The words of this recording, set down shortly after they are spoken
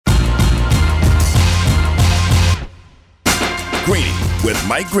Greeny with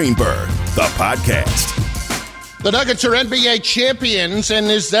Mike Greenberg, the podcast. The Nuggets are NBA champions, and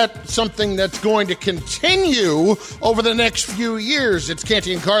is that something that's going to continue over the next few years? It's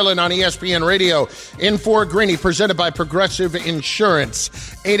Canty and Carlin on ESPN Radio. In for Greeny, presented by Progressive Insurance.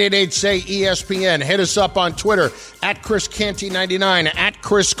 888-SAY-ESPN. Hit us up on Twitter, at ChrisCanty99, at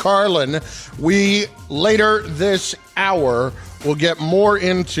Chris Carlin. We, later this hour, will get more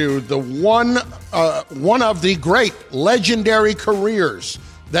into the one of the great legendary careers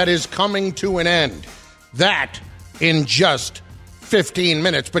that is coming to an end. That in just 15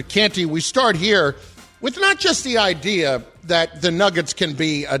 minutes. But Canty, we start here with not just the idea that the Nuggets can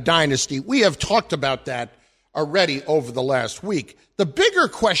be a dynasty. We have talked about that already over the last week. The bigger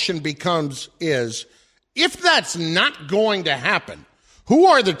question becomes is, if that's not going to happen, who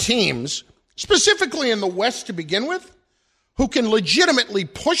are the teams, specifically in the West to begin with, who can legitimately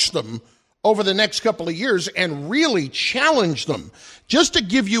push them over the next couple of years and really challenge them? Just to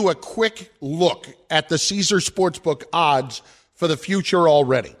give you a quick look at the Caesar Sportsbook odds for the future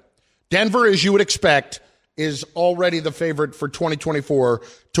already. Denver, as you would expect, is already the favorite for 2024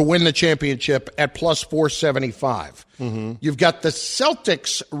 to win the championship at plus 475. You've got the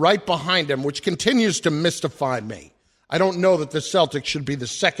Celtics right behind them, which continues to mystify me. I don't know that the Celtics should be the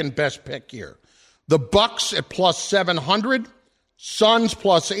second best pick here. The Bucks at plus 700, Suns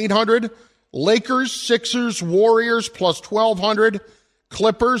plus 800, Lakers, Sixers, Warriors plus 1,200,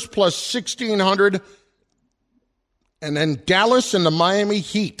 Clippers plus 1,600, and then Dallas and the Miami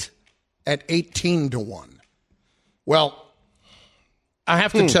Heat at 18-1. Well, I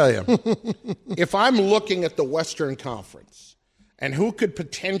have to tell you, if I'm looking at the Western Conference and who could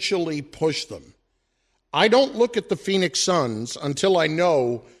potentially push them, I don't look at the Phoenix Suns until I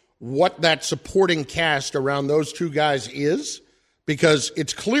know what that supporting cast around those two guys is, because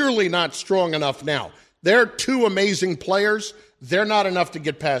it's clearly not strong enough now. They're two amazing players. They're not enough to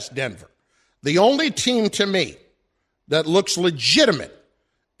get past Denver. The only team to me that looks legitimate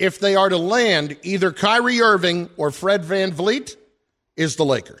if they are to land either Kyrie Irving or Fred VanVleet is the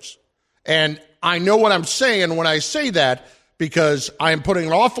Lakers. And I know what I'm saying when I say that, because I am putting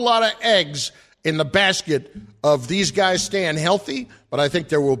an awful lot of eggs in the basket of these guys staying healthy, but I think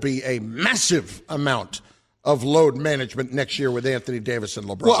there will be a massive amount of load management next year with Anthony Davis and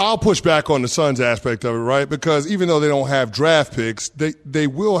LeBron. Well, I'll push back on the Suns aspect of it, right? Because even though they don't have draft picks, they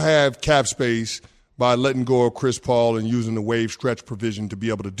will have cap space by letting go of Chris Paul and using the waive stretch provision to be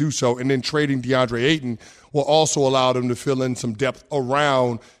able to do so. And then trading DeAndre Ayton will also allow them to fill in some depth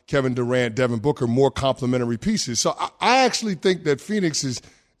around Kevin Durant, Devin Booker, more complementary pieces. So I actually think that Phoenix is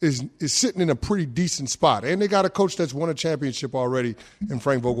sitting in a pretty decent spot. And they got a coach that's won a championship already in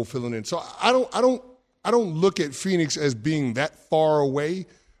Frank Vogel filling in. So I don't look at Phoenix as being that far away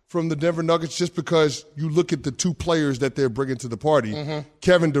from the Denver Nuggets just because you look at the two players that they're bringing to the party.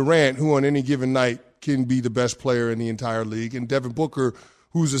 Kevin Durant, who on any given night can be the best player in the entire league, and Devin Booker,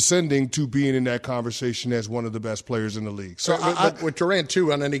 who's ascending to being in that conversation as one of the best players in the league. So but with Durant,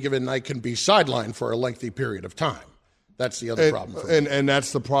 too, on any given night can be sidelined for a lengthy period of time. That's the other problem. And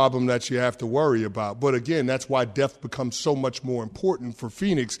that's the problem that you have to worry about. But again, that's why depth becomes so much more important for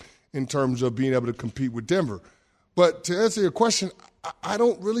Phoenix in terms of being able to compete with Denver. But to answer your question, I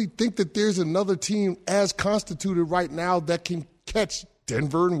don't really think that there's another team as constituted right now that can catch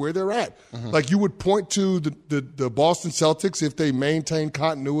Denver and where they're at. Like you would point to the Boston Celtics if they maintain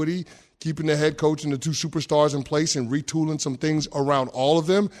continuity, keeping the head coach and the two superstars in place and retooling some things around all of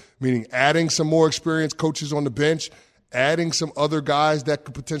them, meaning adding some more experienced coaches on the bench, adding some other guys that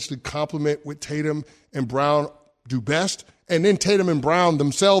could potentially complement what Tatum and Brown do best, and then Tatum and Brown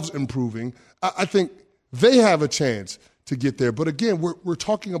themselves improving. I think they have a chance to get there. But again, we're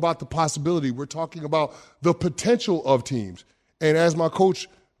talking about the possibility. We're talking about the potential of teams. And as my coach,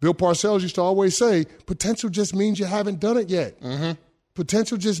 Bill Parcells, used to always say, potential just means you haven't done it yet.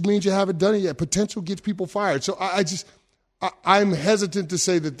 Potential just means you haven't done it yet. Potential gets people fired. So I'm hesitant to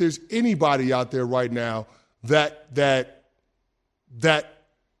say that there's anybody out there right now that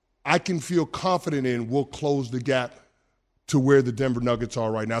I can feel confident in will close the gap to where the Denver Nuggets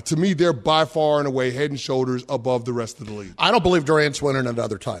are right now. To me, they're by far and away head and shoulders above the rest of the league. I don't believe Durant's winning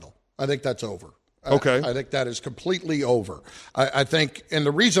another title. I think that's over. Okay. I think that is completely over. I think, and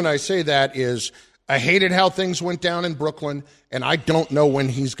the reason I say that is I hated how things went down in Brooklyn, and I don't know when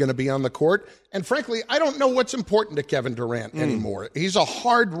he's going to be on the court. And frankly, I don't know what's important to Kevin Durant anymore. He's a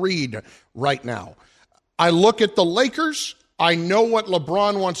hard read right now. I look at the Lakers. I know what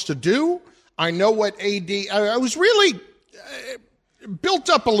LeBron wants to do. I know what AD – I was really built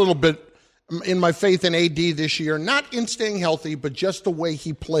up a little bit in my faith in AD this year, not in staying healthy, but just the way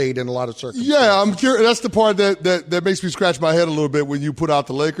he played in a lot of circumstances. Yeah, I'm curious. That's the part that makes me scratch my head a little bit when you put out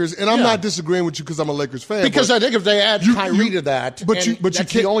the Lakers. And I'm not disagreeing with you because I'm a Lakers fan. Because I think if they add Kyrie to that, but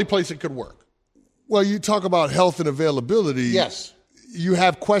that's the only place it could work. Well, you talk about health and availability. Yes. You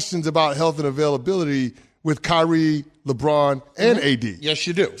have questions about health and availability with Kyrie, LeBron, and AD. Yes,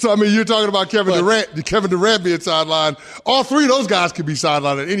 you do. So, I mean, you're talking about Kevin Durant being sidelined. All three of those guys could be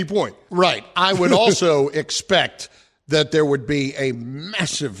sidelined at any point. Right. I would also expect that there would be a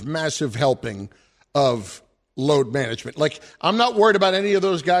massive, massive helping of load management. Like, I'm not worried about any of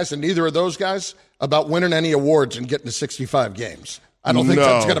those guys and neither of those guys about winning any awards and getting to 65 games. I don't think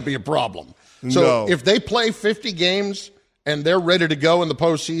that's going to be a problem. So if they play 50 games and they're ready to go in the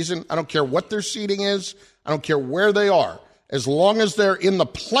postseason, I don't care what their seeding is. I don't care where they are. As long as they're in the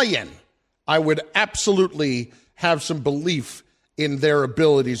play-in, I would absolutely have some belief in their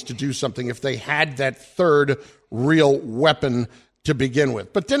abilities to do something if they had that third real weapon to begin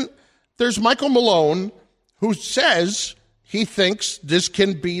with. But then there's Michael Malone, who says he thinks this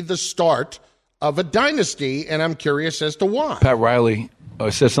can be the start of a dynasty, and I'm curious as to why. Pat Riley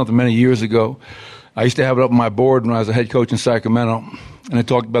said something many years ago. I used to have it up on my board when I was a head coach in Sacramento, and I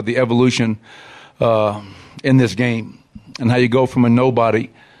talked about the evolution in this game and how you go from a nobody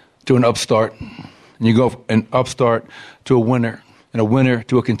to an upstart, and you go an upstart to a winner, and a winner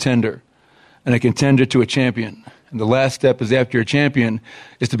to a contender, and a contender to a champion. And the last step is after a champion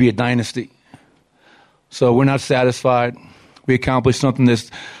is to be a dynasty. So we're not satisfied. We accomplished something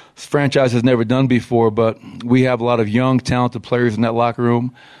this franchise has never done before, but we have a lot of young, talented players in that locker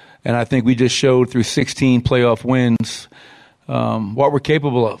room, and I think we just showed through 16 playoff wins what we're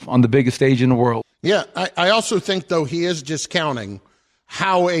capable of on the biggest stage in the world. Yeah, I also think, though, he is discounting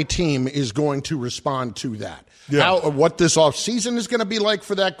how a team is going to respond to that. Yeah. What this offseason is going to be like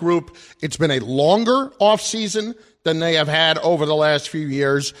for that group. It's been a longer offseason than they have had over the last few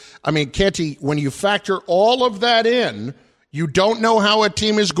years. I mean, Canty, when you factor all of that in, you don't know how a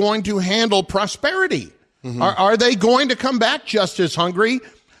team is going to handle prosperity. Mm-hmm. Are they going to come back just as hungry?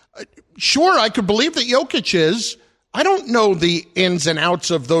 Sure, I could believe that Jokic is. I don't know the ins and outs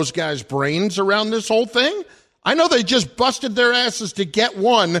of those guys' brains around this whole thing. I know they just busted their asses to get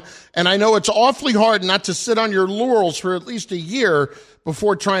one, and I know it's awfully hard not to sit on your laurels for at least a year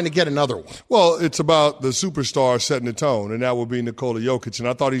before trying to get another one. Well, it's about the superstar setting the tone, and that will be Nikola Jokic. And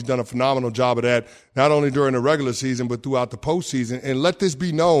I thought he's done a phenomenal job of that, not only during the regular season, but throughout the postseason. And let this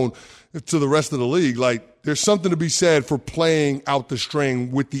be known to the rest of the league. Like, there's something to be said for playing out the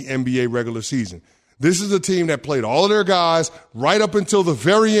string with the NBA regular season. This is a team that played all of their guys right up until the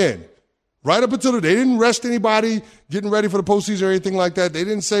very end. Right up until they didn't rest anybody getting ready for the postseason or anything like that. They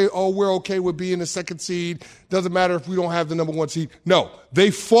didn't say, oh, we're okay with being the second seed. Doesn't matter if we don't have the number one seed. No, they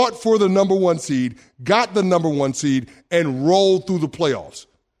fought for the number one seed, got the number one seed, and rolled through the playoffs.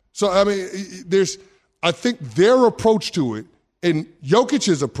 So, I mean, I think their approach to it and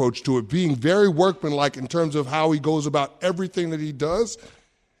Jokic's approach to it being very workmanlike in terms of how he goes about everything that he does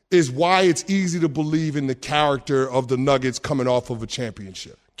is why it's easy to believe in the character of the Nuggets coming off of a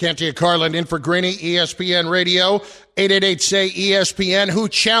championship. Canty and Carlin in for Greeny, ESPN Radio, 888-SAY-ESPN. Who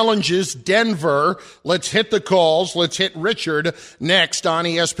challenges Denver? Let's hit the calls. Let's hit Richard next on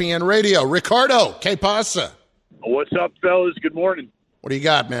ESPN Radio. Ricardo, que pasa? What's up, fellas? Good morning. What do you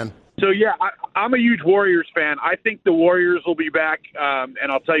got, man? So, yeah, I'm a huge Warriors fan. I think the Warriors will be back,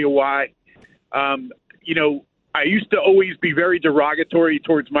 and I'll tell you why. I used to always be very derogatory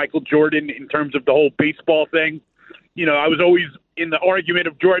towards Michael Jordan in terms of the whole baseball thing. You know, I was always in the argument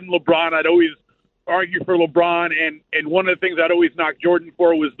of Jordan, LeBron. I'd always argue for LeBron, and one of the things I'd always knock Jordan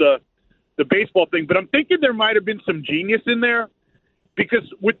for was the baseball thing. But I'm thinking there might have been some genius in there because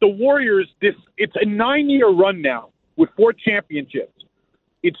with the Warriors, it's a 9-year run now with 4 championships.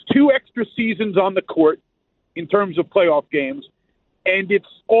 It's 2 extra seasons on the court in terms of playoff games, and it's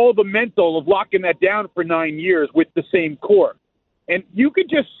all the mental of locking that down for 9 years with the same core. And you could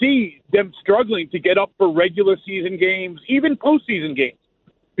just see them struggling to get up for regular season games, even postseason games,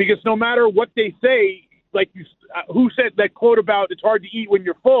 because no matter what they say, like who said that quote about it's hard to eat when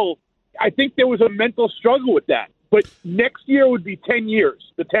you're full, I think there was a mental struggle with that. But next year would be 10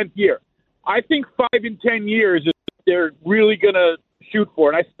 years, the 10th year. I think 5 in 10 years is they're really going to shoot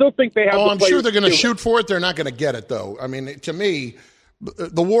for it. And I still think they have I'm sure they're going to shoot for it. They're not going to get it, though. I mean, to me,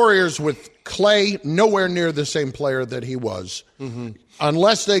 the Warriors with Clay, nowhere near the same player that he was. Mm-hmm.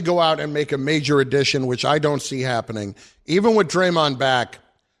 Unless they go out and make a major addition, which I don't see happening. Even with Draymond back,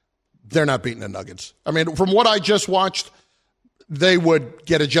 they're not beating the Nuggets. I mean, from what I just watched, they would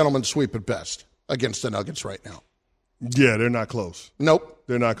get a gentleman's sweep at best against the Nuggets right now. Yeah, they're not close. Nope.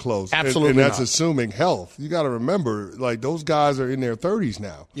 They're not close. Absolutely and that's not. assuming health. You got to remember, like, those guys are in their 30s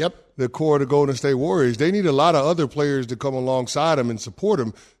now. Yep. The core of the Golden State Warriors. They need a lot of other players to come alongside them and support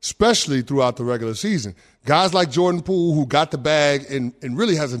them, especially throughout the regular season. Guys like Jordan Poole, who got the bag and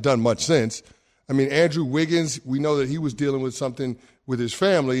really hasn't done much since. I mean, Andrew Wiggins, we know that he was dealing with something with his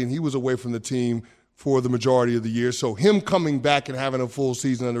family, and he was away from the team for the majority of the year. So him coming back and having a full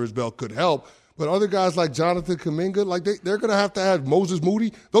season under his belt could help. But other guys like Jonathan Kuminga, like they're going to have Moses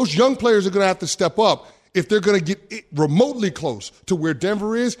Moody. Those young players are going to have to step up if they're going to get remotely close to where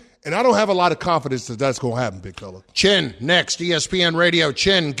Denver is. And I don't have a lot of confidence that that's going to happen, big fella. Chin, next, ESPN Radio.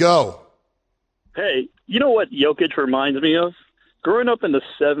 Chin, go. Hey, you know what Jokic reminds me of? Growing up in the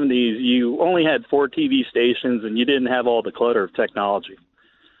 70s, you only had 4 TV stations and you didn't have all the clutter of technology.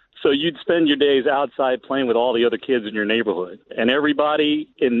 So you'd spend your days outside playing with all the other kids in your neighborhood. And everybody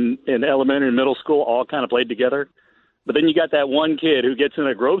in elementary and middle school all kind of played together. But then you got that one kid who gets in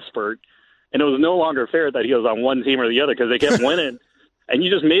a growth spurt, and it was no longer fair that he was on one team or the other because they kept winning. And you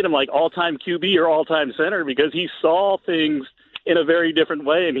just made him like all-time QB or all-time center because he saw things in a very different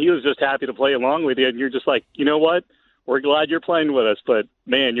way, and he was just happy to play along with you. And you're just like, you know what? We're glad you're playing with us, but,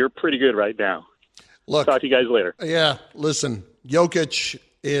 man, you're pretty good right now. Look, talk to you guys later. Yeah, listen, Jokic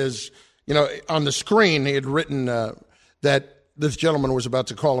is, on the screen he had written that this gentleman was about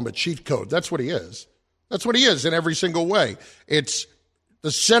to call him a cheat code. That's what he is. That's what he is in every single way. It's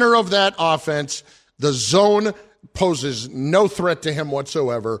the center of that offense. The zone poses no threat to him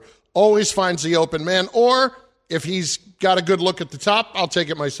whatsoever. Always finds the open man. Or if he's got a good look at the top, I'll take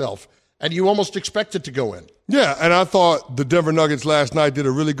it myself. And you almost expect it to go in. Yeah, and I thought the Denver Nuggets last night did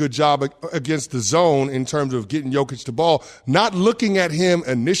a really good job against the zone in terms of getting Jokic the ball, not looking at him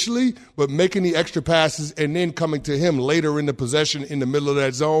initially, but making the extra passes and then coming to him later in the possession in the middle of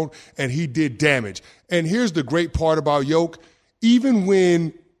that zone, and he did damage. And here's the great part about Jokic. Even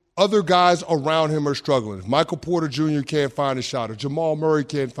when other guys around him are struggling, if Michael Porter Jr. can't find a shot or Jamal Murray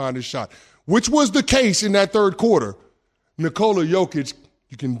can't find a shot, which was the case in that third quarter, Nikola Jokic,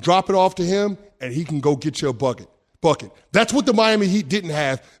 you can drop it off to him, and he can go get you a bucket. That's what the Miami Heat didn't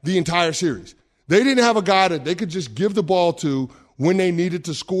have the entire series. They didn't have a guy that they could just give the ball to when they needed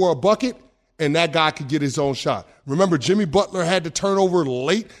to score a bucket, and that guy could get his own shot. Remember, Jimmy Butler had the turnover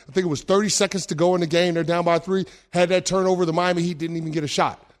late. I think it was 30 seconds to go in the game. They're down by 3. Had that turnover. The Miami Heat didn't even get a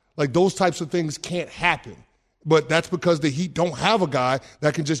shot. Like, those types of things can't happen. But that's because the Heat don't have a guy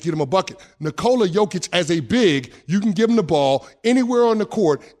that can just get him a bucket. Nikola Jokic, as a big, you can give him the ball anywhere on the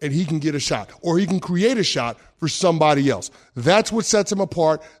court, and he can get a shot. Or he can create a shot for somebody else. That's what sets him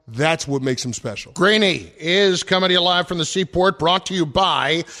apart. That's what makes him special. Greeny is coming to you live from the Seaport, brought to you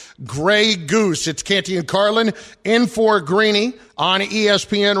by Grey Goose. It's Canty and Carlin in for Greeny on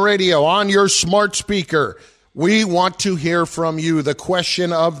ESPN Radio, on your smart speaker. We want to hear from you. The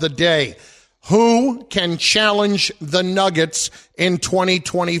question of the day: who can challenge the Nuggets in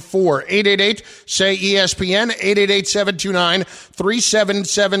 2024? 888-SAY-ESPN,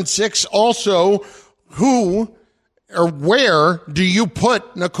 888-729-3776. Also, who or where do you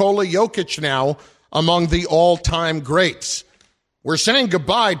put Nikola Jokic now among the all-time greats? We're saying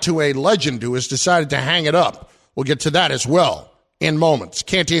goodbye to a legend who has decided to hang it up. We'll get to that as well in moments.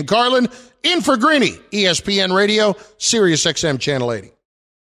 Canty and Carlin, in for Greeny, ESPN Radio, Sirius XM Channel 80.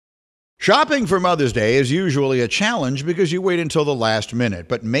 Shopping for Mother's Day is usually a challenge because you wait until the last minute,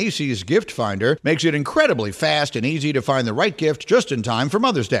 but Macy's Gift Finder makes it incredibly fast and easy to find the right gift just in time for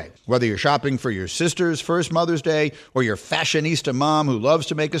Mother's Day. Whether you're shopping for your sister's first Mother's Day or your fashionista mom who loves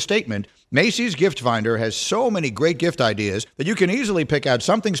to make a statement, Macy's Gift Finder has so many great gift ideas that you can easily pick out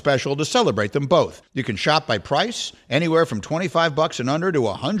something special to celebrate them both. You can shop by price, anywhere from $25 and under to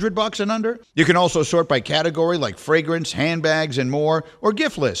 $100 and under. You can also sort by category like fragrance, handbags, and more, or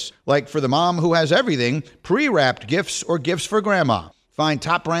gift lists, like for the mom who has everything, pre-wrapped gifts or gifts for grandma. Find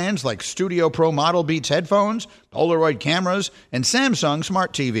top brands like Studio Pro Model Beats headphones, Polaroid cameras, and Samsung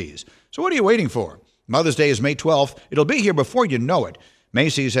smart TVs. So what are you waiting for? Mother's Day is May 12th. It'll be here before you know it.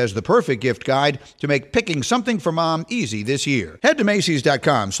 Macy's has the perfect gift guide to make picking something for mom easy this year. Head to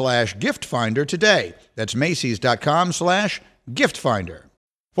Macys.com/giftfinder today. That's Macys.com/giftfinder.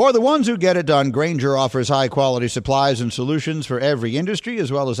 For the ones who get it done, Grainger offers high-quality supplies and solutions for every industry,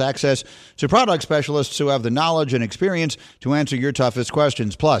 as well as access to product specialists who have the knowledge and experience to answer your toughest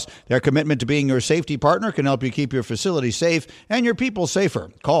questions. Plus, their commitment to being your safety partner can help you keep your facility safe and your people safer.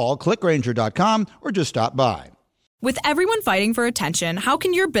 Call, clickgrainger.com, or just stop by. With everyone fighting for attention, how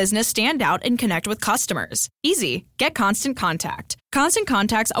can your business stand out and connect with customers? Easy. Get Constant Contact. Constant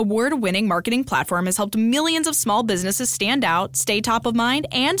Contact's award-winning marketing platform has helped millions of small businesses stand out, stay top of mind,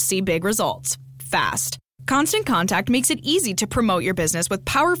 and see big results fast. Constant Contact makes it easy to promote your business with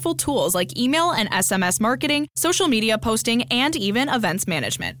powerful tools like email and SMS marketing, social media posting, and even events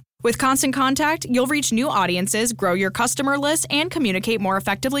management. With Constant Contact, you'll reach new audiences, grow your customer list, and communicate more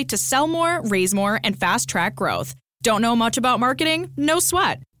effectively to sell more, raise more, and fast-track growth. Don't know much about marketing? No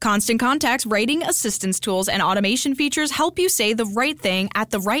sweat. Constant Contact's writing assistance tools and automation features help you say the right thing at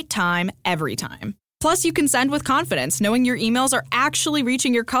the right time, every time. Plus, you can send with confidence, knowing your emails are actually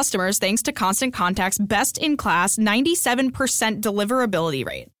reaching your customers thanks to Constant Contact's best-in-class 97% deliverability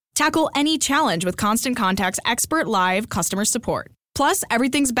rate. Tackle any challenge with Constant Contact's expert live customer support. Plus,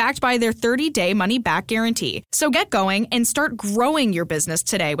 everything's backed by their 30-day money-back guarantee. So get going and start growing your business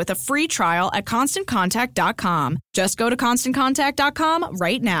today with a free trial at ConstantContact.com. Just go to ConstantContact.com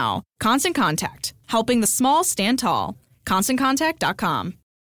right now. Constant Contact, helping the small stand tall. ConstantContact.com.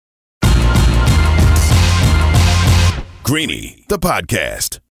 Greeny, the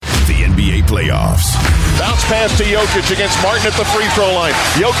podcast. The NBA playoffs. Bounce pass to Jokic against Martin at the free throw line.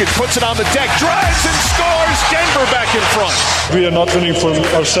 Jokic puts it on the deck, drives and scores. Denver back in front. We are not winning for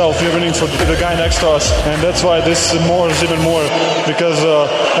ourselves. We are winning for the guy next to us, and that's why this is even more because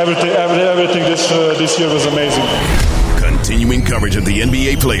everything this year was amazing. Continuing coverage of the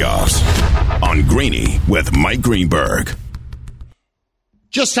NBA playoffs on Greeny with Mike Greenberg.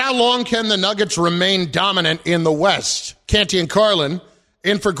 Just how long can the Nuggets remain dominant in the West? Canty and Carlin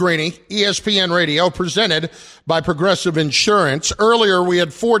in for Greeny, ESPN Radio, presented by Progressive Insurance. Earlier, we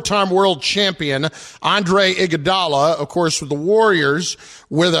had four-time world champion Andre Iguodala, of course, with the Warriors,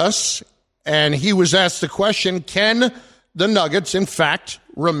 with us. And he was asked the question, can the Nuggets, in fact,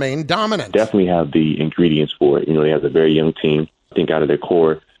 remain dominant? Definitely have the ingredients for it. You know, they have a very young team. I think out of their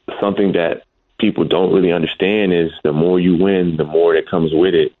core, something that people don't really understand is the more you win, the more that comes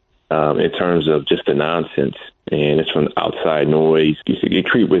with it in terms of just the nonsense. And it's from outside noise. You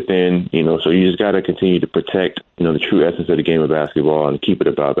creep within, so you just got to continue to protect, the true essence of the game of basketball and keep it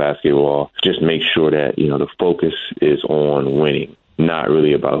about basketball. Just make sure that, the focus is on winning, not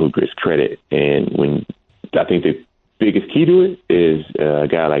really about who gets credit. And I think the biggest key to it is a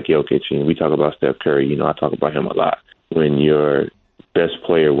guy like Jokic. And we talk about Steph Curry, I talk about him a lot. When your best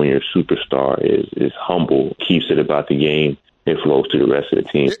player, when your superstar is humble, keeps it about the game, it flows to the rest of the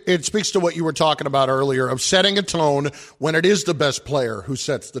team. It speaks to what you were talking about earlier of setting a tone when it is the best player who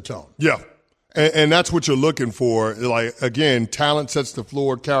sets the tone. Yeah. And that's what you're looking for. Like, again, talent sets the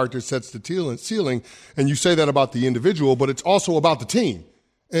floor, character sets the ceiling. And you say that about the individual, but it's also about the team.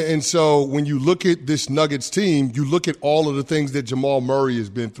 And so when you look at this Nuggets team, you look at all of the things that Jamal Murray has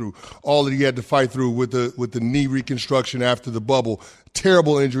been through, all that he had to fight through with the knee reconstruction after the bubble,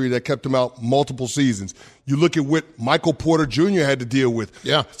 terrible injury that kept him out multiple seasons. You look at what Michael Porter Jr. had to deal with.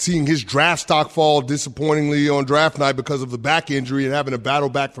 Yeah. Seeing his draft stock fall disappointingly on draft night because of the back injury and having to battle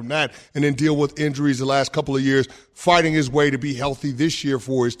back from that and then deal with injuries the last couple of years, fighting his way to be healthy this year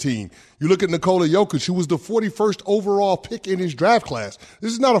for his team. You look at Nikola Jokic, who was the 41st overall pick in his draft class.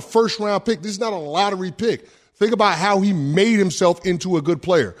 This is not a first-round pick. This is not a lottery pick. Think about how he made himself into a good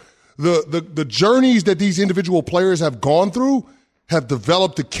player. The journeys that these individual players have gone through have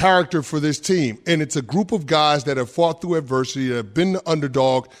developed the character for this team. And it's a group of guys that have fought through adversity, that have been the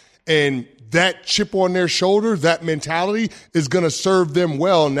underdog, and that chip on their shoulder, that mentality is going to serve them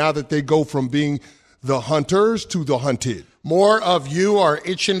well now that they go from being the hunters to the hunted. More of you are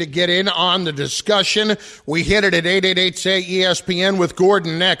itching to get in on the discussion. We hit it at 888-SAY-ESPN with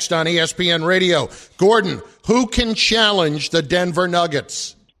Gordon next on ESPN Radio. Gordon, who can challenge the Denver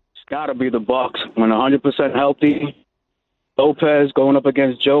Nuggets? It's got to be the Bucks when 100% healthy. Lopez going up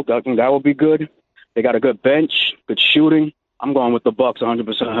against Joe, I think that would be good. They got a good bench, good shooting. I'm going with the Bucks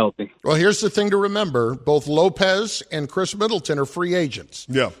 100% healthy. Well, here's the thing to remember. Both Lopez and Chris Middleton are free agents.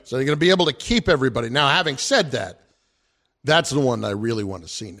 Yeah. So you're going to be able to keep everybody. Now, having said that, that's the one I really want to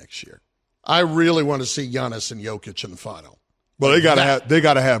see next year. I really want to see Giannis and Jokic in the final. Well, they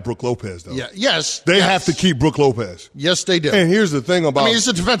gotta have Brook Lopez, though. Yeah, yes. They have to keep Brook Lopez. Yes, they do. And here's the thing about... he's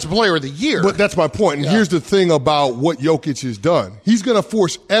the defensive player of the year. But that's my point. And here's the thing about what Jokic has done. He's going to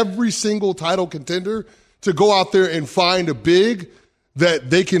force every single title contender to go out there and find a big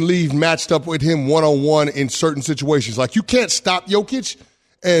that they can leave matched up with him one-on-one in certain situations. Like, you can't stop Jokic,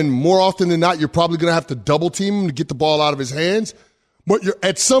 and more often than not, you're probably going to have to double-team him to get the ball out of his hands. But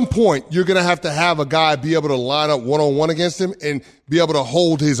at some point, you're going to have a guy be able to line up one-on-one against him and be able to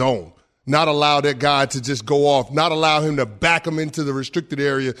hold his own, not allow that guy to just go off, not allow him to back him into the restricted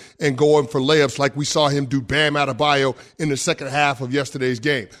area and go in for layups like we saw him do Bam Adebayo in the second half of yesterday's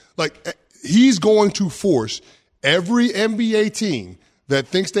game. Like, he's going to force every NBA team that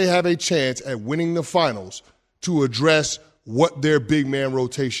thinks they have a chance at winning the finals to address what their big man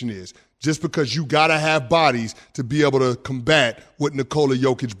rotation is. just because you got to have bodies to be able to combat what Nikola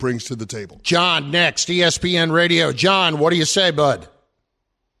Jokic brings to the table. John, next, ESPN Radio. John, what do you say, bud?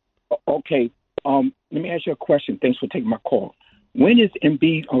 Okay, let me ask you a question. Thanks for taking my call. When is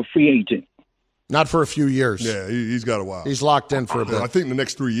Embiid a free agent? Not for a few years. Yeah, he's got a while. He's locked in for a bit. I think the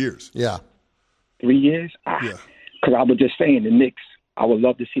next 3 years. Yeah. 3 years? Yeah. Because I was just saying, the Knicks, I would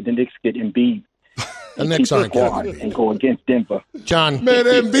love to see the Knicks get Embiid. The Knicks aren't going to and go against Denver. John. Man,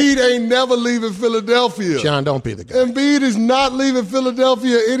 Embiid ain't never leaving Philadelphia. John, don't be the guy. Embiid is not leaving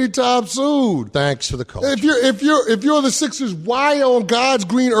Philadelphia anytime soon. Thanks for the call. If you're the Sixers, why on God's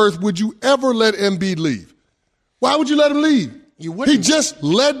green earth would you ever let Embiid leave? Why would you let him leave? You wouldn't. He just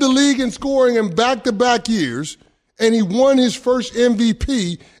led the league in scoring in back-to-back years, and he won his first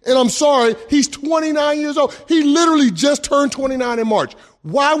MVP. And I'm sorry, he's 29 years old. He literally just turned 29 in March.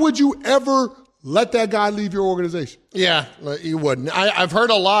 Why would you ever let that guy leave your organization? Yeah, you wouldn't. I've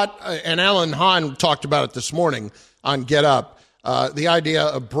heard a lot, and Alan Hahn talked about it this morning on Get Up, the idea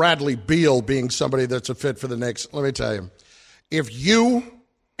of Bradley Beal being somebody that's a fit for the Knicks. Let me tell you, if you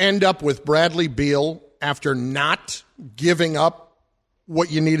end up with Bradley Beal after not giving up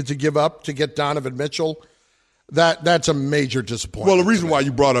what you needed to give up to get Donovan Mitchell, that's a major disappointment. Well, the reason why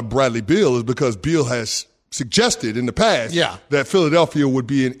you brought up Bradley Beal is because Beal has suggested in the past that Philadelphia would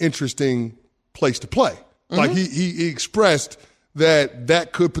be an interesting place to play. Mm-hmm. Like he expressed that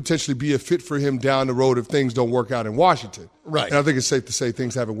could potentially be a fit for him down the road if things don't work out in Washington. Right. And I think it's safe to say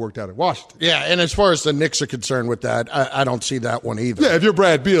things haven't worked out in Washington. Yeah, and as far as the Knicks are concerned with that, I don't see that one either. Yeah, if you're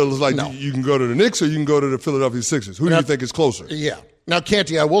Brad Beal, it's like you can go to the Knicks or you can go to the Philadelphia Sixers. Who do you think is closer? Yeah. Now,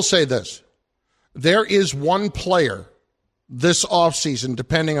 Canty, I will say this. There is one player this offseason,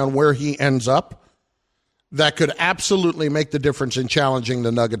 depending on where he ends up, that could absolutely make the difference in challenging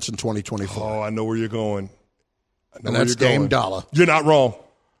the Nuggets in 2024. Oh, I know where you're going. And that's Dame Dollar. You're not wrong.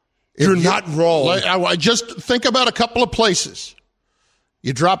 You're not wrong. I just think about a couple of places.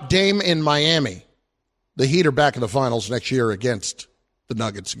 You drop Dame in Miami. The Heat are back in the finals next year against the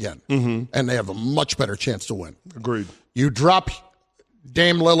Nuggets again. Mm-hmm. And they have a much better chance to win. Agreed. You drop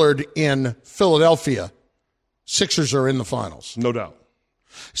Dame Lillard in Philadelphia. Sixers are in the finals. No doubt.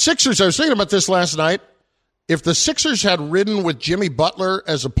 Sixers, I was thinking about this last night. If the Sixers had ridden with Jimmy Butler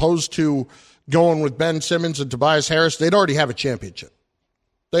as opposed to going with Ben Simmons and Tobias Harris, they'd already have a championship.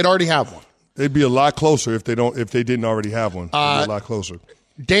 They'd already have one. They'd be a lot closer if they didn't already have one. They'd be a lot closer.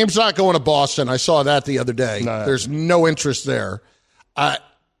 Dame's not going to Boston. I saw that the other day. There's no interest there.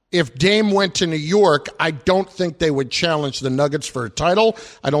 If Dame went to New York, I don't think they would challenge the Nuggets for a title.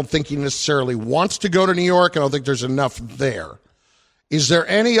 I don't think he necessarily wants to go to New York. I don't think there's enough there. Is there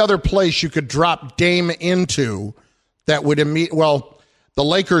any other place you could drop Dame into that would well, the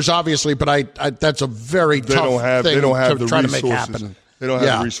Lakers obviously, but that's a very tough thing to try to make happen. They don't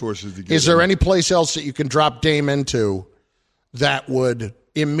have the resources to get. Is there any place else that you can drop Dame into that would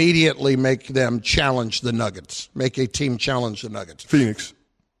immediately make them challenge the Nuggets, make a team challenge the Nuggets? Phoenix.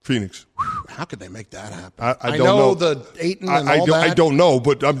 How could they make that happen? I don't know. The Ayton and all that. I don't know,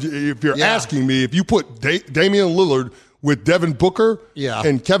 but if you're asking me, if you put Damian Lillard with Devin Booker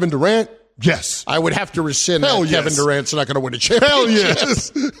and Kevin Durant, yes. I would have to rescind that Kevin Durant's not going to win a championship. Hell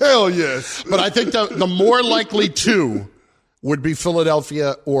yes. Hell yes. But I think the more likely two would be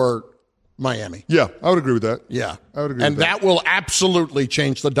Philadelphia or Miami. Yeah, I would agree with that. Yeah. I would agree with that. And that will absolutely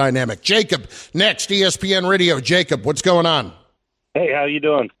change the dynamic. Jacob, next, ESPN Radio. Jacob, what's going on? Hey, how you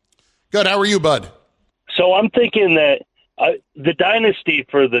doing? Good. How are you, bud? So I'm thinking that the dynasty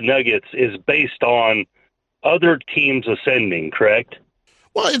for the Nuggets is based on other teams ascending, correct?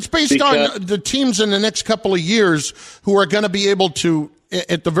 Well, it's based on the teams in the next couple of years who are going to be able to,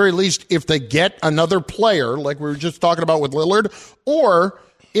 at the very least, if they get another player, like we were just talking about with Lillard, or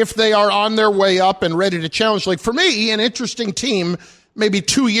if they are on their way up and ready to challenge. Like, for me, an interesting team maybe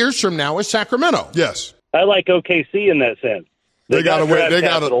 2 years from now is Sacramento. Yes. I like OKC in that sense. They got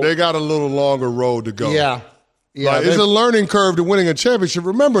a little longer road to go. Yeah. It's a learning curve to winning a championship.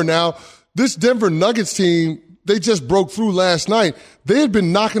 Remember now, this Denver Nuggets team, they just broke through last night. They had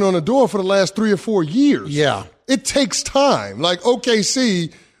been knocking on the door for the last 3 or 4 years. Yeah. It takes time. Like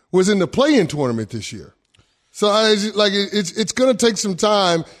OKC was in the play-in tournament this year. So it's going to take some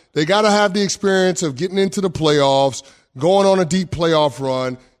time. They got to have the experience of getting into the playoffs, going on a deep playoff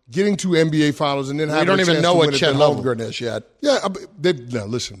run, getting to NBA finals, and then having a chance to win at that level. We don't even know what Chet Holmgren is yet. Yeah, now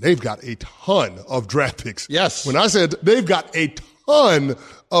listen, they've got a ton of draft picks. Yes. When I said they've got a ton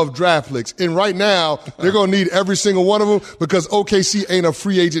of draft picks, and right now they're going to need every single one of them because OKC ain't a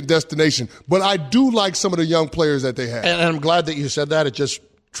free agent destination. But I do like some of the young players that they have. And I'm glad that you said that. It just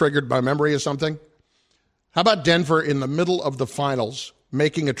triggered my memory of something. How about Denver in the middle of the finals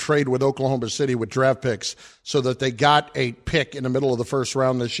making a trade with Oklahoma City with draft picks so that they got a pick in the middle of the first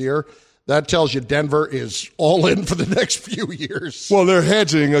round this year. That tells you Denver is all in for the next few years. Well, they're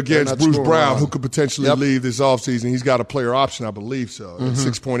hedging against Bruce Brown, who could potentially leave this offseason. He's got a player option, I believe so, at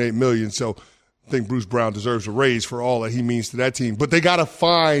 $6.8 million. So I think Bruce Brown deserves a raise for all that he means to that team. But they got to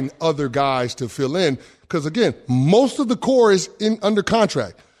find other guys to fill in because, again, most of the core is under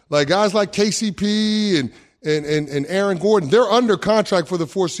contract. Like guys like KCP and Aaron Gordon, they're under contract for the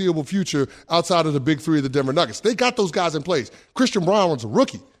foreseeable future outside of the big three of the Denver Nuggets. They got those guys in place. Christian Braun was a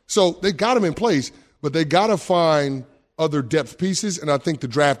rookie. So they got him in place, but they got to find other depth pieces, and I think the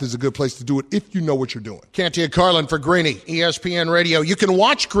draft is a good place to do it if you know what you're doing. Canty and Carlin for Greeny, ESPN Radio. You can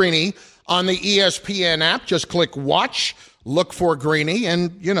watch Greeny on the ESPN app. Just click watch, look for Greeny,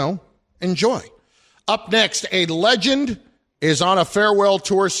 and, enjoy. Up next, a legend is on a farewell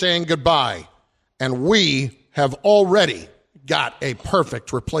tour saying goodbye, and we have already got a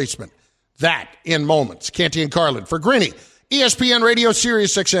perfect replacement. That in moments. Canty and Carlin for Greeny, ESPN Radio,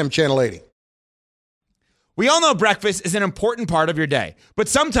 Sirius XM, Channel 80. We all know breakfast is an important part of your day, but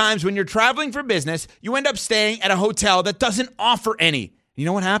sometimes when you're traveling for business, you end up staying at a hotel that doesn't offer any. You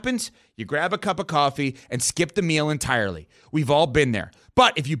know what happens? You grab a cup of coffee and skip the meal entirely. We've all been there.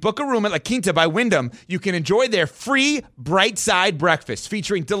 But if you book a room at La Quinta by Wyndham, you can enjoy their free Bright Side breakfast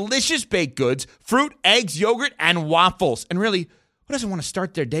featuring delicious baked goods, fruit, eggs, yogurt, and waffles. And really, who doesn't want to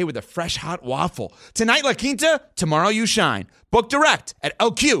start their day with a fresh, hot waffle? Tonight, La Quinta, tomorrow you shine. Book direct at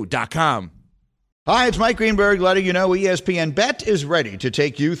LQ.com. Hi, it's Mike Greenberg letting you know ESPN Bet is ready to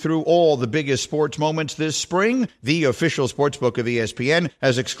take you through all the biggest sports moments this spring. The official sportsbook of ESPN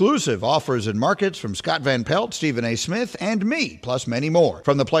has exclusive offers and markets from Scott Van Pelt, Stephen A. Smith, and me, plus many more.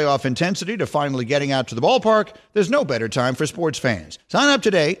 From the playoff intensity to finally getting out to the ballpark, there's no better time for sports fans. Sign up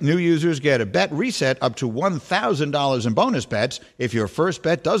today. New users get a bet reset up to $1,000 in bonus bets if your first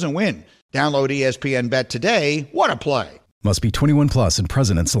bet doesn't win. Download ESPN Bet today. What a play. Must be 21 plus and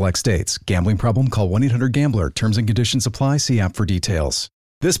present in select states. Gambling problem? Call 1-800-GAMBLER. Terms and conditions apply. See app for details.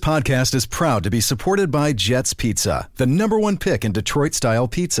 This podcast is proud to be supported by Jets Pizza, the #1 pick in Detroit-style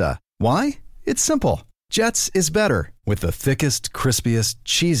pizza. Why? It's simple. Jets is better. With the thickest, crispiest,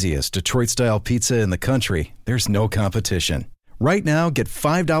 cheesiest Detroit-style pizza in the country, there's no competition. Right now, get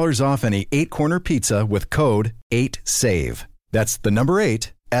 $5 off any 8-corner pizza with code 8SAVE. That's the number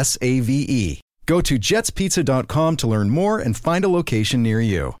 8, SAVE. Go to jetspizza.com to learn more and find a location near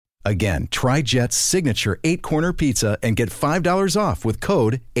you. Again, try Jet's signature 8-corner pizza and get $5 off with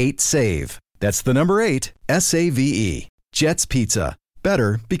code 8SAVE. That's the number 8, SAVE. Jet's Pizza.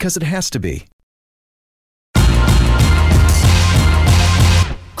 Better because it has to be.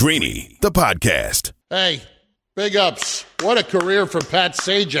 Greeny, the podcast. Hey, big ups. What a career for Pat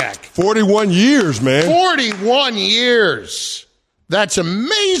Sajak. 41 years, man. 41 years. That's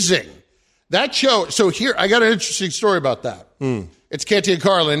amazing. That show, so here, I got an interesting story about that. It's Canty and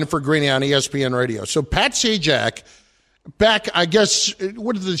Carlin for Greeny on ESPN Radio. So Pat Sajak, back, I guess,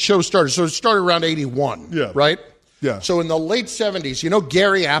 when did the show start? So it started around 81, right? Yeah. So in the late 70s, you know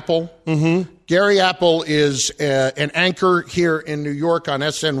Gary Apple? Mm-hmm. Gary Apple is an anchor here in New York on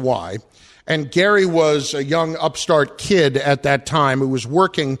SNY. And Gary was a young upstart kid at that time who was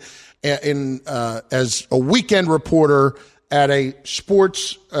working as a weekend reporter at a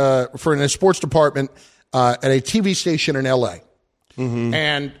sports department at a TV station in L.A. Mm-hmm.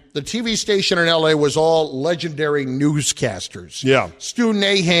 And the TV station in L.A. was all legendary newscasters. Yeah. Stu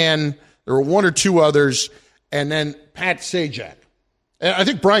Nahan, there were one or two others, and then Pat Sajak. And I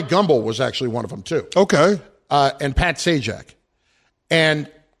think Brian Gumbel was actually one of them, too. Okay. And Pat Sajak.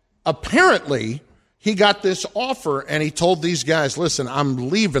 And apparently he got this offer, and he told these guys, listen, I'm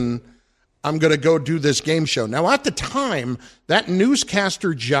leaving. I'm going to go do this game show. Now, at the time, that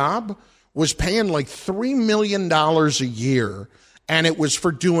newscaster job was paying like $3 million a year, and it was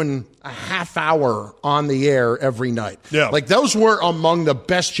for doing a half hour on the air every night. Yeah. Like, those were among the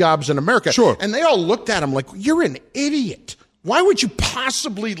best jobs in America. Sure. And they all looked at him like, you're an idiot. Why would you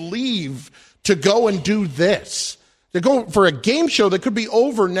possibly leave to go and do this? To go for a game show that could be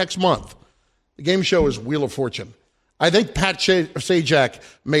over next month. The game show is Wheel of Fortune. I think Pat Sajak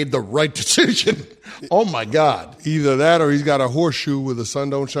made the right decision. Oh, my God. Either that or he's got a horseshoe where the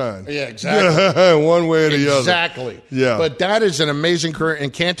sun don't shine. Yeah, exactly. One way or the other. Exactly. Yeah. But that is an amazing career.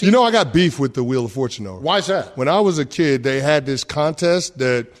 And Canty? You know, I got beef with the Wheel of Fortune, though. Why is that? When I was a kid, they had this contest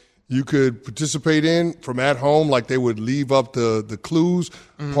that you could participate in from at home. Like they would leave up the clues,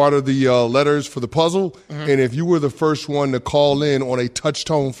 part of the letters for the puzzle. Mm-hmm. And if you were the first one to call in on a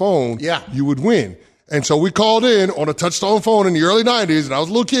touch-tone phone, you would win. And so we called in on a touch-tone phone in the early 90s, and I was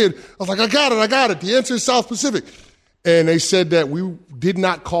a little kid. I was like, I got it. The answer is South Pacific. and they said that we did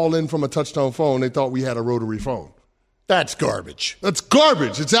not call in from a touch-tone phone. They thought we had a rotary phone. That's garbage. That's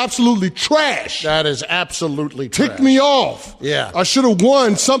garbage. It's absolutely trash. That is absolutely trash. Ticked me off. Yeah. I should have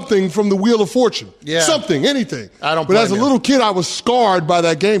won something from the Wheel of Fortune. Yeah. Something, anything. I don't But blame as a you. little kid, I was scarred by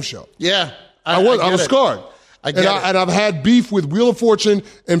that game show. Yeah. I was scarred. I get it. And I've had beef with Wheel of Fortune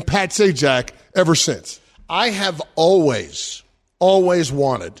and Pat Sajak ever since. I have always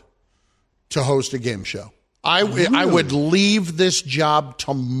wanted to host a game show. I would leave this job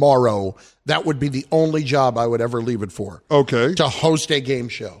tomorrow. That would be the only job I would ever leave it for. Okay. To host a game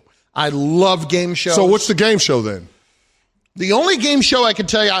show. I love game shows. So what's the game show then? The only game show I can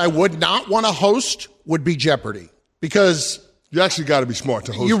tell you I would not want to host would be Jeopardy. Because you actually got to be smart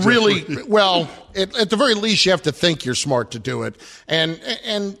to host you Jeopardy. really, well, at the very least, you have to think you're smart to do it. And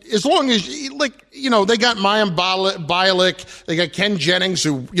as long as, they got Mayim Bialik, they got Ken Jennings,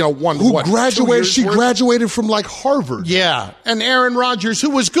 who won graduated. She graduated from Harvard. Yeah. And Aaron Rodgers, who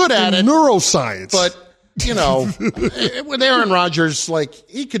was good at it. Neuroscience. But, with Aaron Rodgers,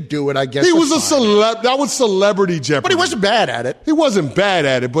 he could do it, I guess. He was a celeb. That was Celebrity Jeopardy. But he wasn't bad at it. He wasn't bad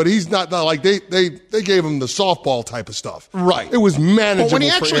at it, but he's not like they gave him the softball type of stuff. Right. It was manageable. But when he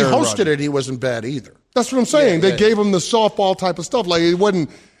actually Aaron hosted Rodgers. it, he wasn't bad either. That's what I'm saying. They gave him the softball type of stuff. It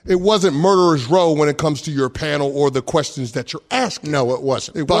wasn't murderer's row when it comes to your panel or the questions that you're asking. No, it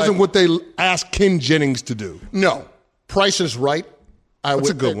wasn't. It wasn't what they asked Ken Jennings to do. No. Price is Right.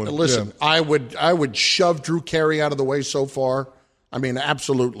 That's a good one. Listen, yeah. I would shove Drew Carey out of the way so far. I mean,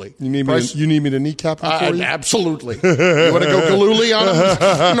 absolutely. You need me to kneecap him for you? Absolutely. You want to go Galooly on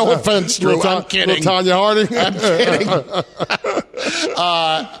him? No offense, Drew. I'm kidding. Tanya Harding? I'm kidding.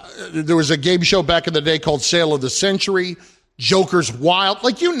 There was a game show back in the day called Sale of the Century, Joker's Wild.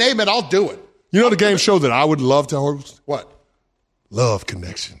 You name it, I'll do it. You know the game show that I would love to host? What? Love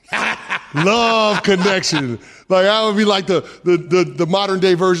Connection. Love Connection. I would be like the modern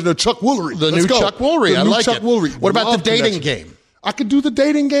day version of Chuck Woolery. The new Chuck Woolery. I like Chuck it. Woolery. What about the dating Connection. game? I could do the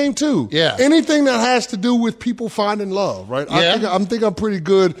dating game too. Yeah. Anything that has to do with people finding love, right? Yeah. I think I'm pretty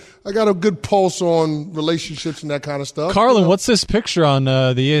good. I got a good pulse on relationships and that kind of stuff. Carlin, what's this picture on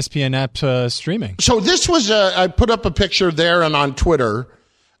the ESPN app streaming? So this was I put up a picture there and on Twitter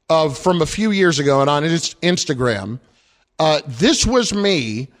from a few years ago and on Instagram. This was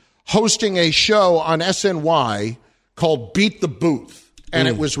me hosting a show on SNY called Beat the Booth. And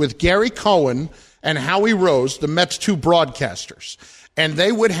it was with Gary Cohen and Howie Rose, the Mets' two broadcasters. And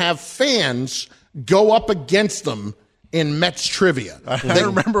they would have fans go up against them in Mets trivia. I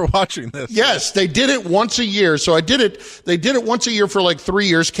remember watching this. Yes, they did it once a year. So they did it once a year for 3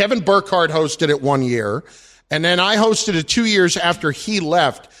 years. Kevin Burkhardt hosted it 1 year. And then I hosted it 2 years after he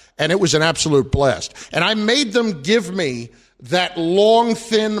left. And it was an absolute blast. And I made them give me that long,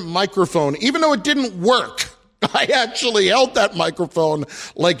 thin microphone, even though it didn't work. I actually held that microphone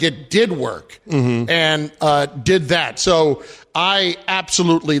like it did work and did that. So I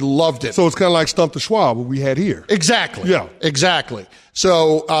absolutely loved it. So it's kind of like Stump the Schwab, what we had here. Exactly. Yeah. Exactly.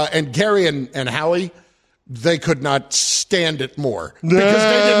 So, and Gary and Howie, they could not stand it more because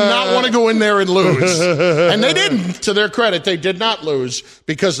they did not want to go in there and lose. And they didn't, to their credit, they did not lose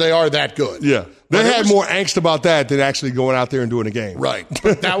because they are that good. Yeah. They had more angst about that than actually going out there and doing a game. Right.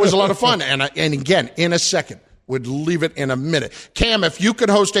 But that was a lot of fun. And again, in a second, would leave it in a minute. Cam, if you could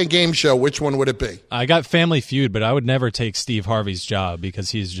host a game show, which one would it be? I got Family Feud, but I would never take Steve Harvey's job because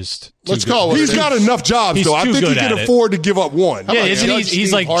he's just too Let's good. go. He's got enough jobs, though. I think he can afford to give up one. Yeah, isn't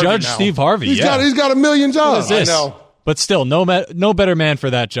he's like Judge Steve Harvey. He's got a million jobs. I know. But still, no better man for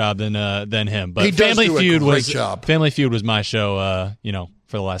that job than him. But he does do a great job. Family Feud was my show,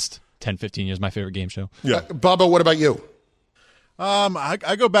 for the last 10, 15 years, my favorite game show. Yeah. Bubba, what about you?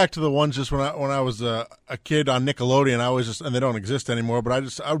 I go back to the ones just when I was a kid on Nickelodeon. I was and they don't exist anymore.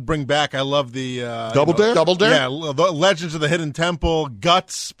 But I would bring back. I love the Double Dare. Double Dare. Yeah, the Legends of the Hidden Temple.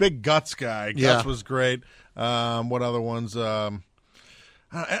 Guts, big Guts guy. Guts was great. What other ones?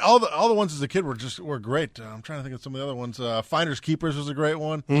 All the ones as a kid were great. I'm trying to think of some of the other ones. Finders Keepers was a great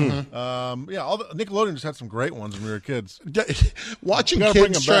one. Mm-hmm. Nickelodeon just had some great ones when we were kids. Watching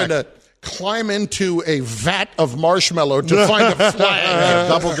kids trying to climb into a vat of marshmallow to find a flag.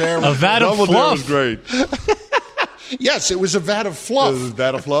 Double Dare. A vat of Double Dare fluff. was great. Yes, it was a vat of fluff. It was a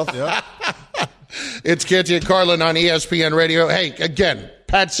vat of fluff? Yeah. It's Canty and Carlin on ESPN Radio. Hey, again,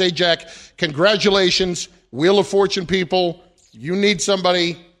 Pat Sajak, congratulations. Wheel of Fortune people, you need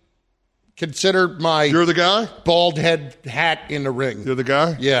somebody, Consider You're the guy? bald head hat in the ring. You're the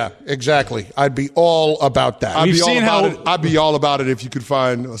guy? Yeah, exactly. I'd be all about that. I'd be all about it if you could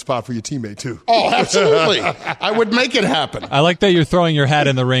find a spot for your teammate, too. Oh, absolutely. I would make it happen. I like that you're throwing your hat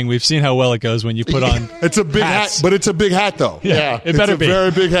in the ring. We've seen how well it goes when you put on It's a big hats. hat, but it's a big hat, though. Yeah, it better be. It's a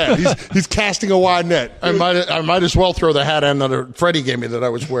very big hat. He's casting a wide net. I might as well throw the hat on that Freddie gave me that I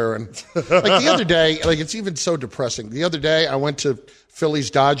was wearing. Like the other day, like it's even so depressing. The other day, I went to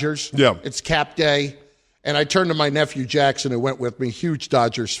Phillies-Dodgers. Yeah. It's cap day. And I turned to my nephew Jackson, who went with me, huge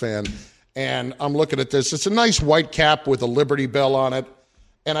Dodgers fan. And I'm looking at this. It's a nice white cap with a Liberty Bell on it.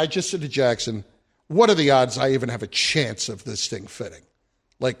 And I just said to Jackson, what are the odds I even have a chance of this thing fitting?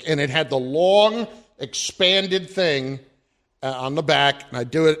 And it had the long, expanded thing on the back. And I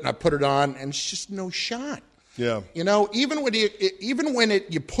do it, and I put it on, and it's just no shot. Yeah. Even when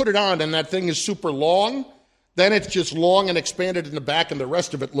you put it on and that thing is super long, then it's just long and expanded in the back, and the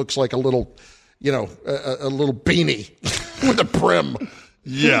rest of it looks like a little, a little beanie with a brim.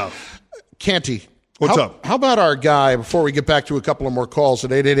 Yeah. Canty. What's up? How about our guy, before we get back to a couple of more calls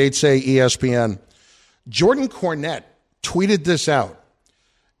at 888-SAY-ESPN, Jordan Cornette tweeted this out.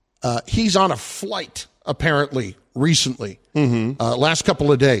 He's on a flight, apparently, recently, last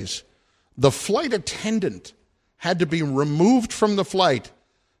couple of days. The flight attendant had to be removed from the flight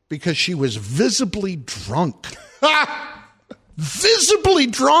because she was visibly drunk. Visibly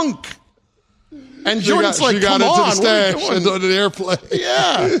drunk. And Jordan's she got come into on. the stash and on the airplane.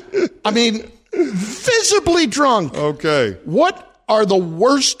 Yeah. I mean, visibly drunk. Okay. What are the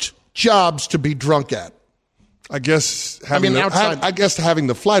worst jobs to be drunk at? I guess having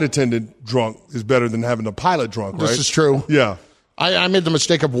the flight attendant drunk is better than having the pilot drunk, right? This is true. Yeah. I made the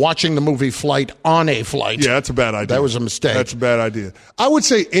mistake of watching the movie Flight on a flight. Yeah, that's a bad idea. That was a mistake. That's a bad idea. I would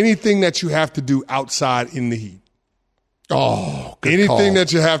say anything that you have to do outside in the heat. Oh, good anything call.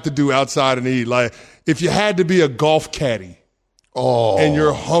 that you have to do outside in the heat. Like if you had to be a golf caddy and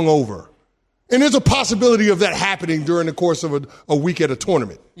you're hungover. And there's a possibility of that happening during the course of a week at a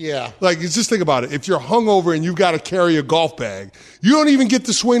tournament. Yeah. Like, just think about it. If you're hungover and you've got to carry a golf bag, you don't even get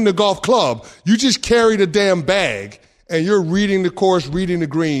to swing the golf club. You just carry the damn bag, and you're reading the course, reading the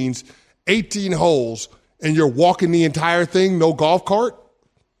greens, 18 holes, and you're walking the entire thing, no golf cart?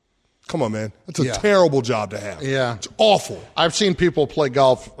 Come on, man. That's a terrible job to have. Yeah. It's awful. I've seen people play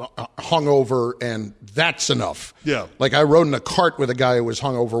golf hungover, and that's enough. Yeah. Like, I rode in a cart with a guy who was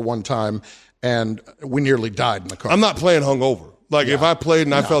hungover one time, and we nearly died in the cart. I'm not playing hungover. Like, if I played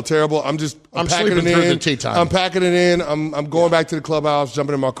and I felt terrible, I'm packing sleeping it through in. the tea time. I'm packing it in. I'm going back to the clubhouse,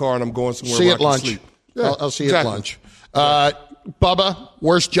 jumping in my car, and I'm going somewhere See where you at I can lunch. sleep. Yeah, I'll see you at lunch. Bubba,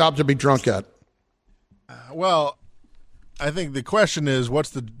 worst job to be drunk at? Well, I think the question is,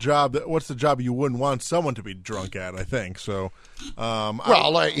 what's the job you wouldn't want someone to be drunk at? I think so.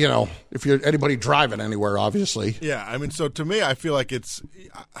 If you're anybody driving anywhere, obviously. Yeah, I mean, so to me, I feel like it's.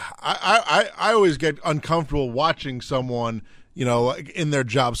 I always get uncomfortable watching someone, in their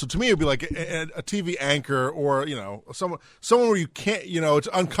job. So to me, it'd be like a TV anchor, or someone where you can't, it's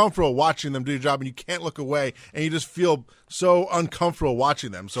uncomfortable watching them do your job, and you can't look away, and you just feel so uncomfortable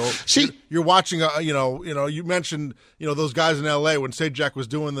watching them. So you're watching, you mentioned, those guys in L.A. when Sajak was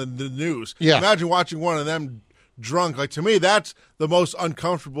doing the news. Yeah. Imagine watching one of them drunk. Like, to me, that's the most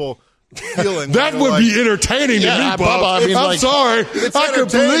uncomfortable feeling. That would be entertaining to me, Bob. I'm sorry. I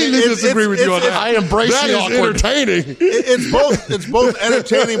completely disagree with you on that. I embrace that the is awkward. entertaining. It's both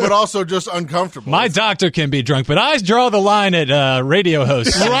entertaining, but also just uncomfortable. My doctor can be drunk, but I draw the line at radio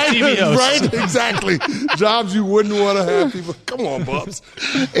hosts, TV hosts. Right, exactly. Jobs you wouldn't want to have. People, come on, Bubs.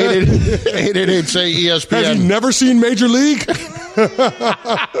 888-SAY-ESPN. Have you never seen Major League?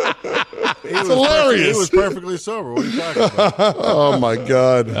 It's hilarious. He was perfectly sober. What are you talking about? Oh, my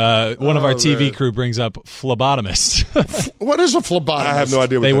God. One of our TV crew brings up phlebotomist. What is a phlebotomist? I have no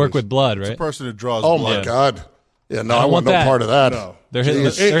idea what They that work is. with blood, It's a right? person who draws Oh, blood. my God. Yeah, no, I I don't want want no that. part of that. No. They're hitting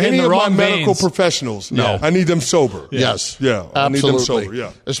Jeez. they're hitting Any the of my wrong medical veins. professionals, No. I need them sober. Yes. Yeah, I need absolutely. them sober,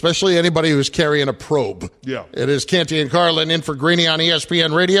 yeah. Especially anybody who's carrying a probe. Yeah. It is Canty and Carlin in for Greeny on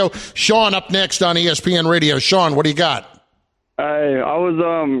ESPN Radio. Sean up next on ESPN Radio. Sean, what do you got? Hey, I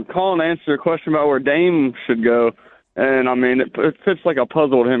was calling to answer a question about where Dame should go. And, I mean, it fits like a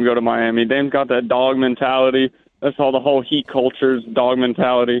puzzle to him go to Miami. Dame's got that dog mentality. That's all the whole Heat culture's dog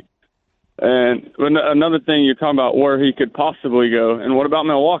mentality. And another thing, you're talking about where he could possibly go. And what about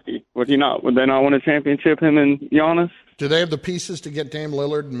Milwaukee? Would they not win a championship, him and Giannis? Do they have the pieces to get Dame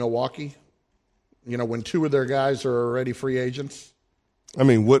Lillard in Milwaukee? When two of their guys are already free agents? I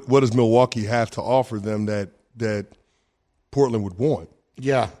mean, what does Milwaukee have to offer them that Portland would want?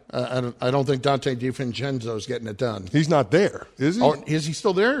 Yeah, I don't think Dante DiVincenzo is getting it done. He's not there, is he? Oh, is he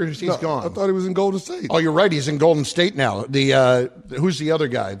still there, or is he gone? I thought he was in Golden State. Oh, you're right. He's in Golden State now. Who's the other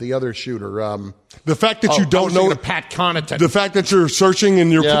guy? The other shooter? The fact that you don't know Pat Connaughton. The fact that you're searching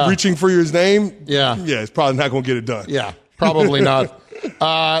and you're reaching for his name. Yeah, it's probably not going to get it done. Yeah, probably not.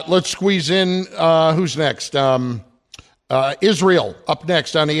 Let's squeeze in. Who's next? Israel up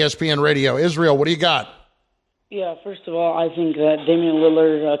next on ESPN Radio. Israel, what do you got? Yeah, first of all, I think that Damian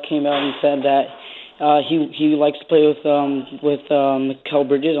Lillard came out and said that he likes to play with Mikal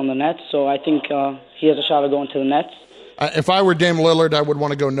Bridges on the Nets, so I think he has a shot of going to the Nets. If I were Dame Lillard, I would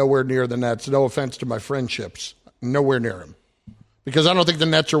want to go nowhere near the Nets. No offense to my friendships. Nowhere near him. Because I don't think the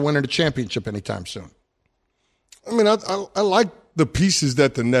Nets are winning a championship anytime soon. I mean, I like the pieces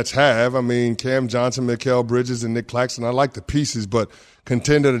that the Nets have. I mean, Cam Johnson, Mikal Bridges, and Nick Claxton, I like the pieces, but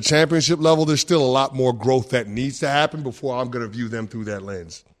contend at a championship level, there's still a lot more growth that needs to happen before I'm going to view them through that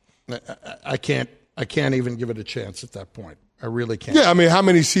lens. I can't even give it a chance at that point. I really can't. Yeah, I mean, how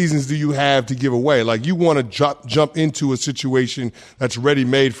many seasons do you have to give away? Like, you want to jump into a situation that's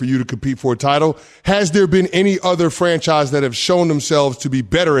ready-made for you to compete for a title. Has there been any other franchise that have shown themselves to be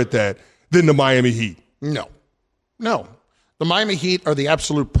better at that than the Miami Heat? No. The Miami Heat are the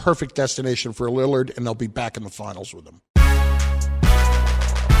absolute perfect destination for Lillard, and they'll be back in the finals with him.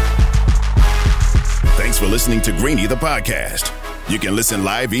 Thanks for listening to Greeny, the podcast. You can listen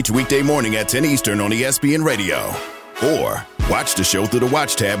live each weekday morning at 10 Eastern on ESPN Radio. Or watch the show through the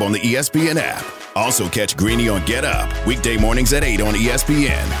Watch tab on the ESPN app. Also catch Greeny on Get Up, weekday mornings at 8 on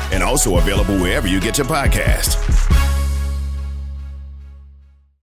ESPN. And also available wherever you get your podcast.